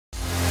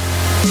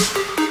Hey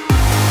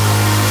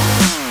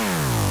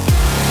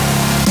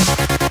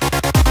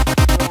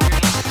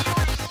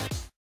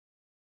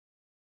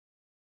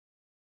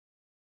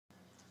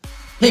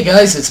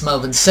guys, it's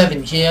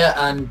Melvin7 here,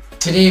 and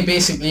today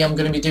basically I'm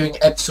going to be doing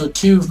episode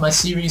 2 of my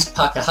series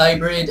Pack a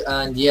Hybrid.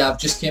 And yeah, I've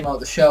just came out of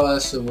the shower,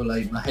 so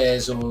like my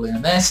hair's all in a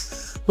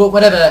mess, but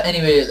whatever.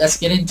 Anyway, let's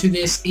get into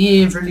this.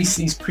 EA have released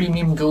these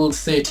premium gold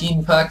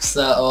 13 packs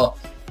that are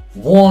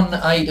one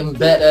item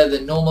better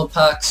than normal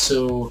packs,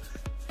 so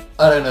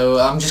I don't know,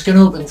 I'm just going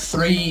to open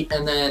 3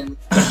 and then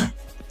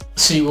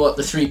see what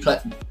the 3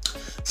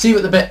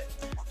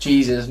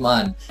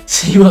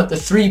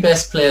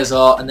 best players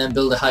are, and then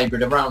build a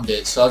hybrid around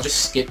it. So I'll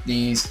just skip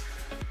these,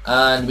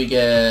 and we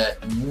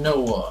get no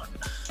one.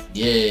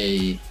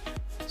 Yay!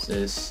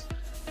 Says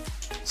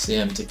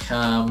CM to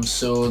Cam.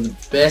 So the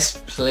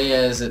best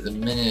players at the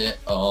minute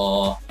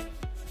are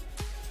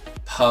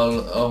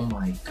Paul. Oh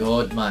my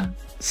god, man,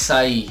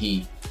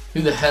 Saihi.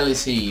 Who the hell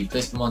is he? He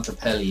plays for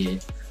Montpellier.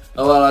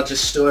 Oh well, I'll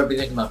just store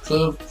everything in my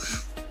club.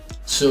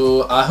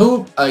 So I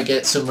hope I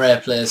get some rare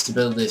players to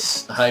build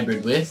this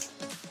hybrid with.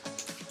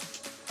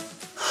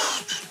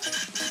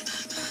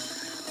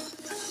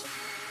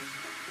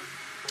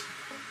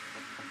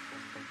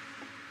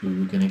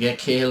 We're going to get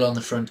Cahill on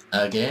the front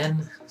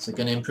again, so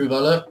going to improve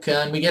our luck,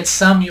 and we get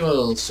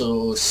Samuel,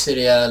 so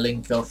Syria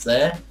link off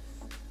there.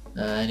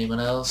 Anyone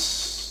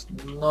else?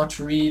 Not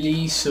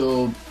really,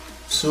 so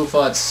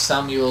far it's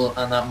Samuel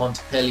and that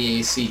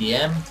Montpellier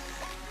CDM.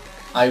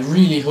 I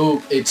really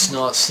hope it's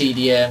not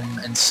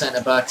CDM and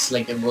centre backs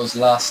like it was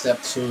last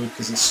episode,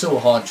 because it's so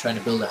hard trying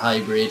to build a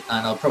hybrid,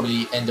 and I'll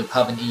probably end up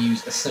having to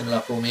use a similar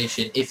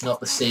formation, if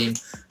not the same,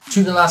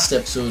 to the last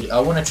episode.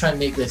 I want to try and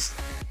make this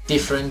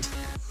different,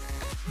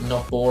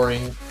 not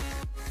boring.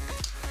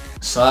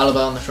 So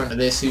Alaba on the front of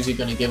this, who's he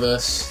going to give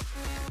us?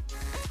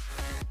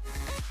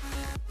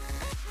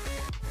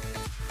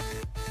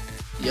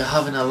 You're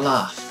having a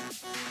laugh.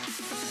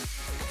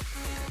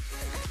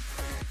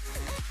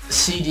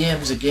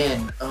 CDMs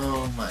again,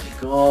 oh my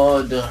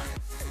god.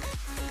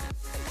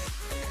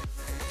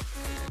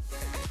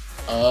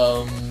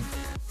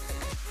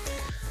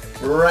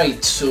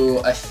 Right,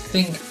 so I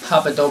think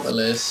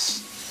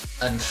Papadopoulos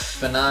and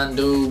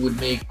Fernando would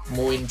make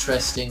more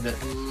interesting than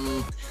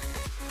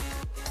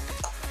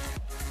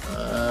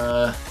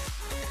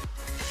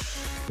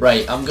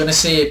right, I'm gonna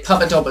say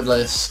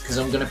Papadopoulos because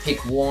I'm gonna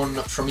pick one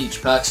from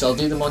each pack. So I'll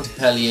do the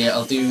Montpellier,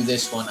 I'll do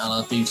this one, and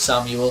I'll do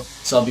Samuel.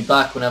 So I'll be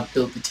back when I've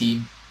built the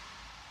team.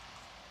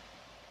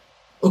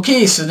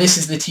 Okay, so this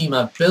is the team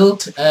I've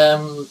built.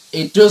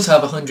 It does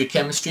have 100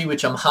 chemistry,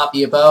 which I'm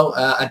happy about.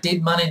 I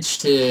did manage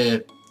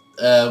to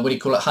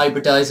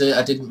hybridize it.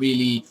 I didn't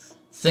really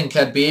think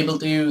I'd be able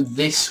to do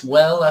this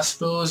well, I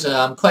suppose.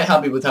 I'm quite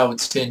happy with how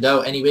it's turned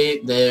out anyway.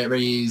 There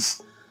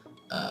is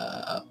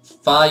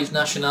 5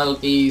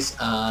 nationalities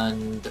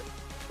and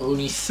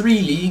only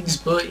 3 leagues,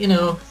 but you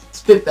know,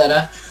 it's a bit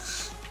better.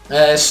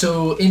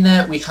 So in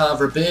there we have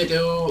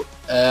Roberto,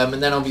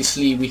 and then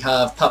obviously we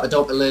have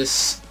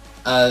Papadopoulos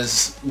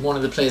as one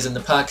of the players in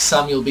the pack,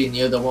 Samuel being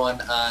the other one,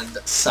 and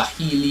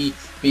Sahili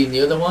being the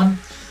other one.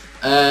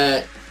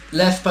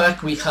 Left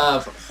back we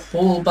have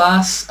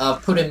Holbass.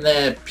 I've put him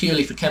there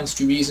purely for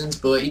chemistry reasons,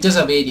 but he does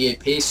have 88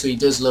 pace, so he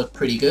does look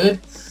pretty good.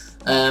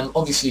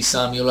 Obviously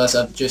Samuel, as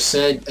I've just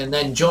said, and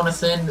then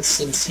Jonathan,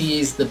 since he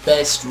is the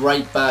best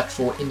right back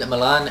for Inter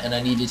Milan and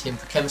I needed him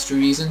for chemistry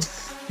reasons.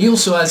 He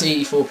also has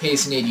 84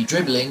 pace and 80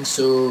 dribbling,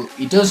 so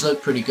he does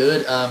look pretty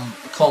good.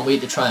 Can't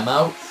wait to try him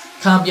out.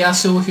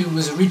 Cambiasso, who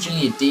was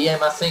originally a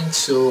DM I think,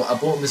 so I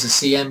bought him as a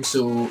CM,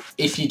 so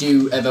if you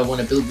do ever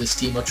want to build this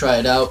team or try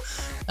it out,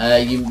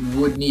 you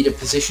would need a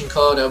position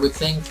card, I would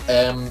think.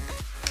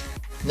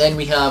 Then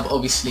we have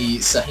obviously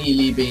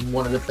Sahili being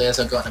one of the players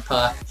I got in a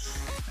pack.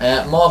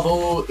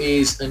 Marvo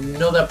is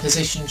another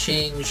position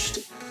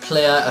changed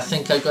player. I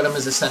think I got him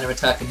as a centre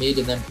attacker mid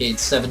and then paid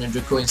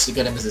 700 coins to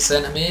get him as a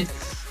centre mid.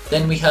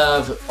 Then we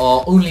have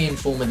our only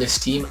informer this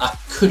team. I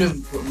could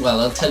have,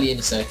 well, I'll tell you in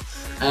a sec.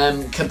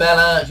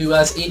 Cabela, who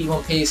has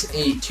 81 pace,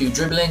 82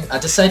 dribbling. I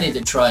decided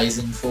to try his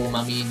inform.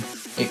 I mean,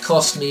 it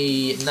cost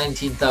me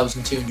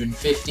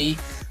 19,250.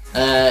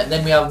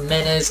 Then we have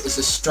Menez as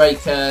a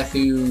striker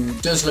who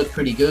does look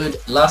pretty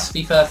good. Last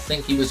FIFA I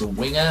think he was a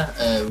winger,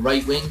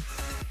 right wing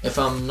if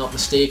I'm not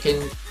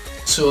mistaken.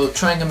 So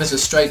trying him as a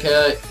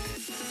striker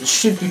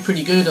should be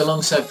pretty good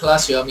alongside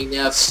Palacio. I mean, they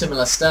have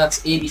similar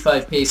stats: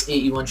 85 pace,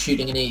 81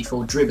 shooting and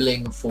 84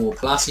 dribbling for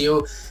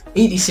Palacio,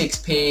 86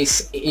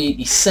 pace,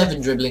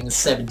 87 dribbling and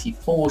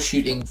 74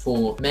 shooting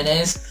for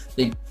Menez.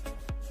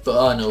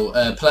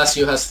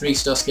 Palacio has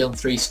 3-star skill and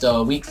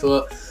 3-star weak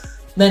foot.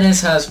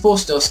 Menez has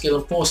 4-star skill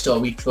and 4-star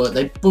weak foot.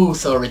 They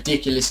both are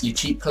ridiculously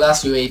cheap.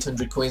 Palacio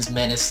 800 coins,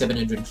 Menez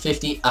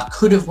 750. I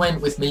could have went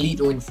with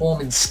Milito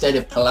Inform instead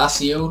of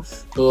Palacio,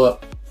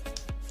 but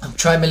I've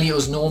tried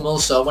Milito's normal,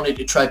 so I wanted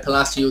to try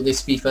Palacio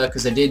this FIFA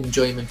because I did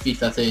enjoy him in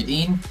FIFA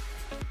 13.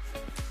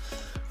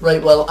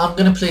 Right, well, I'm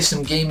going to play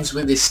some games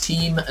with this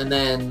team and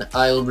then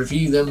I'll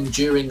review them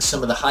during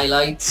some of the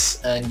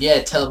highlights, and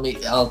yeah,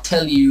 I'll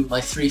tell you my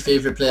 3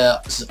 favourite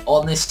players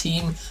on this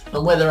team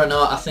and whether or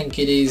not I think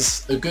it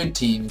is a good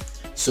team.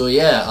 So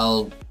yeah,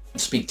 I'll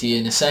speak to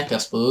you in a sec, I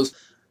suppose.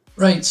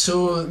 Right,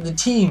 so the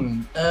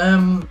team,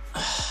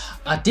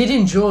 I did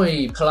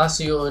enjoy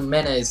Palacio and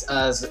Menez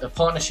as a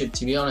partnership,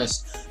 to be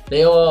honest.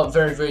 They are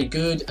very, very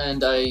good,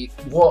 and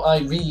what I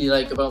really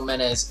like about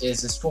Menez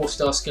is his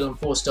 4-star skill and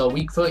 4-star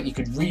weak foot. You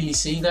could really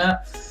see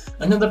that.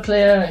 Another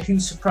player who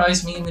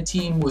surprised me in the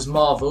team was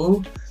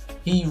Marvo.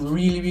 He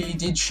really, really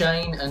did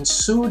shine, and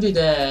so did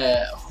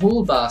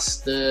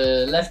Holbas,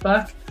 the left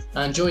back.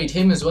 I enjoyed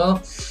him as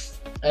well.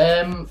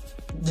 The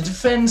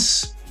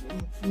defence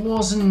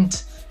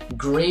wasn't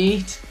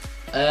great.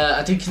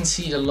 I did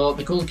concede a lot.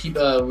 The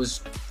goalkeeper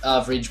was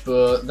average,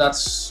 but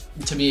that's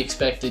to be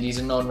expected. He's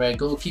a non-rare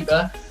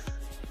goalkeeper.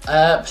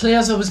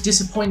 Players I was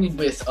disappointed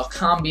with are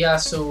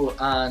Cambiaso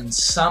and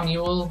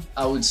Samuel.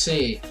 I would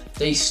say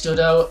they stood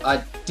out.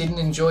 I didn't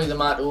enjoy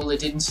them at all. They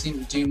didn't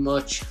seem to do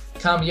much.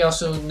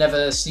 Cambiaso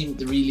never seemed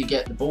to really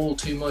get the ball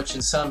too much,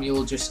 and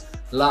Samuel just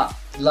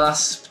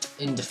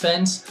lasped in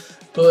defence.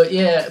 But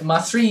yeah, my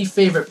 3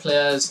 favourite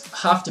players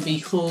have to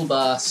be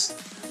Holbas,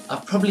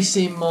 I'd probably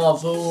say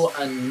Marvo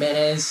and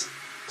Menez.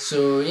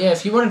 So yeah,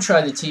 if you want to try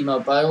the team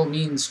out, by all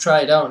means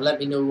try it out and let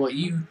me know what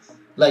you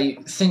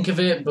think of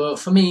it. But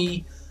for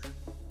me,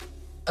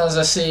 as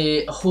I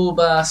say,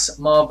 Holbas,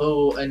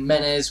 Marvo and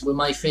Menez were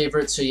my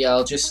favourites. So yeah,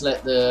 I'll just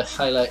let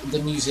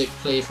the music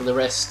play for the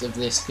rest of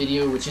this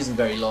video, which isn't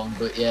very long.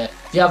 But yeah,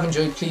 if you have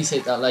enjoyed, please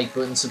hit that like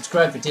button,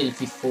 subscribe for daily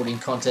FIFA 14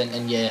 content,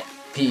 and yeah,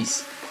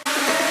 peace.